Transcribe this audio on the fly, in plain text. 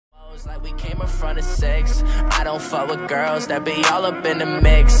Feels like we came in front of 6. I don't fuck with girls that be all up in the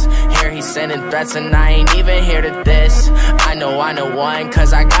mix. Here he's sending threats and I ain't even here to diss. I know one,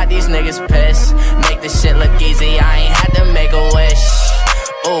 cause I got these niggas pissed. Make this shit look easy, I ain't had to make a wish.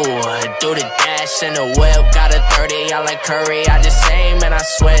 Ooh, do the dash in the whip. Got a 30, I like Curry. I just aim and I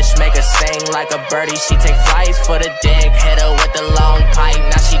switch. Make her sing like a birdie. She take flights for the dick. Hit her with the long pipe.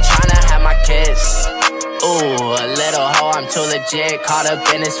 Now she tryna have my kiss. Ooh, a little hoe, I'm too legit. Caught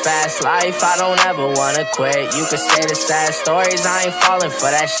up in this fast life, I don't ever wanna quit. You could say the sad stories, I ain't falling for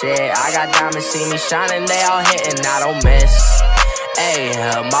that shit. I got diamonds, see me shining, they all hitting, I don't miss.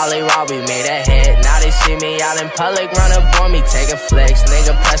 Ayy, Molly Robbie made a hit. Now they see me out in public, run up on me, taking flicks.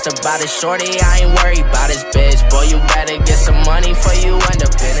 Nigga pressed about his shorty, I ain't worried about his bitch. Boy, you better get some money before you end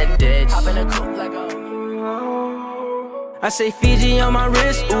up in a ditch. Hop in a coupe like a... I say Fiji on my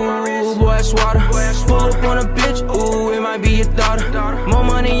wrist, ooh, boy, it's water. Pull up on a bitch, ooh, it might be your daughter. More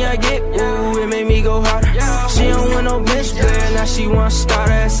money I get, ooh, it made me go harder. She don't want no bitch player, now she want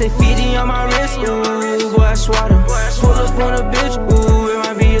starter. I say Fiji on my wrist, ooh, boy, it's water. Pull up on a bitch, ooh, it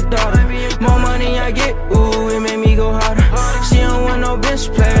might be your daughter. More money I get, ooh, it made me go harder. She don't want no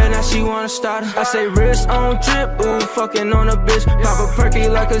bitch player, now she want a starter. I say wrist on trip, ooh, fucking on a bitch. Pop a perky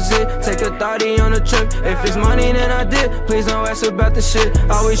like a zit, take a 30 on a trip. If it's money, then I did. Please don't ask about the shit.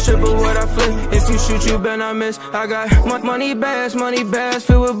 Always triple what I flip. If you shoot, you better not miss. I got money bags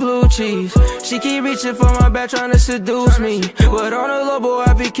filled with blue cheese. She keep reaching for my back, trying to seduce me. But on the low, boy,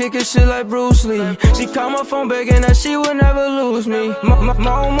 I be kicking shit like Bruce Lee. She call my phone begging that she would never lose me.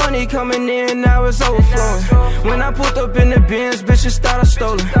 More money coming in, now it's overflowing. When I pulled up in the Benz, bitches thought I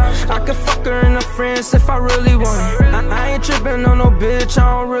stole it. I could fuck her and her friends if I really want it. I ain't tripping on no bitch,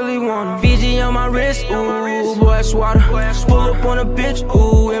 I don't really want it. Fiji on my wrist, ooh, boy, it's water. Pull up on a bitch,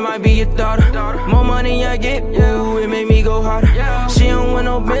 ooh, it might be your daughter. More money I get, ooh, it made me go harder. She don't want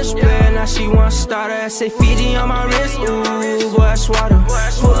no bitch player, now she want starter. I say Fiji on my wrist, ooh, boy, it's water.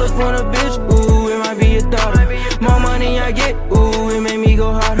 Pull up on a bitch, ooh, it might be your daughter. More money I get, ooh, it made me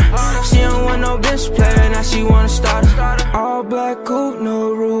go harder. She don't want no bitch player, now she want a starter. All black coupe,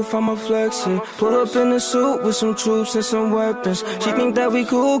 no roof, I'ma flex it. Pull up in the suit with some troops and some weapons. She think that we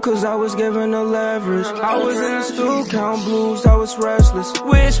cool, cause I was giving her leverage. I was in the stool, count blues, I was restless.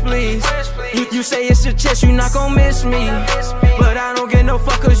 Wish please, you say it's your chest, you not gon' miss me. But I don't get no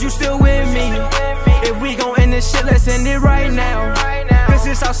fuck cause you still with me. If we gon' end this shit, let's end it right now. Cause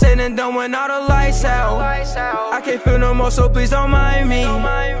it's all said and done when all the lights out. I can't feel no more, so please don't mind me.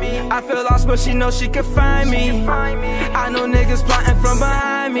 I feel lost, but she knows she can find me. I know niggas plotting from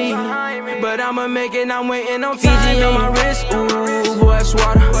behind me, but I'ma make it, I'm waiting on Fiji on my wrist, ooh, boy, it's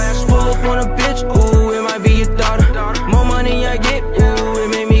water. Pull up on a bitch, ooh, it might be your daughter. More money I get, ooh, it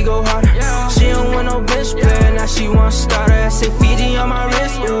made me go harder. She don't want no bitch player, now she want starter. I say Fiji on my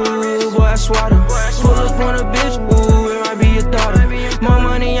wrist, ooh, boy, it's water. Pull up on a bitch, ooh, it might be your daughter. More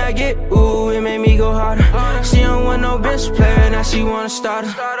money I get, ooh, it made me go harder. She don't want no bitch player, now she want a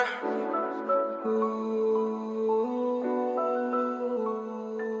starter.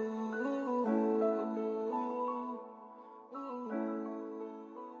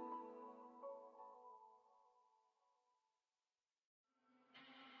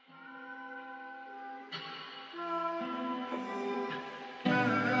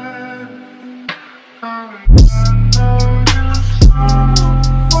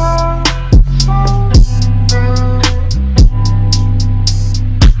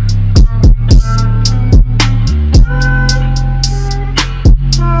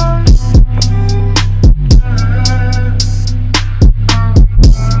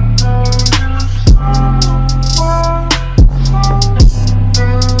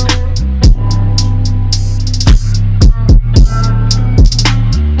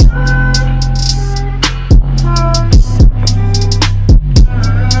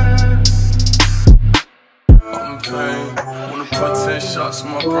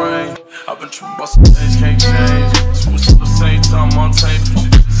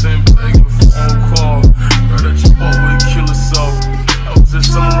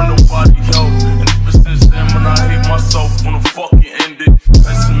 Summer in the body, yo. And ever since then, when I hate myself, wanna fuck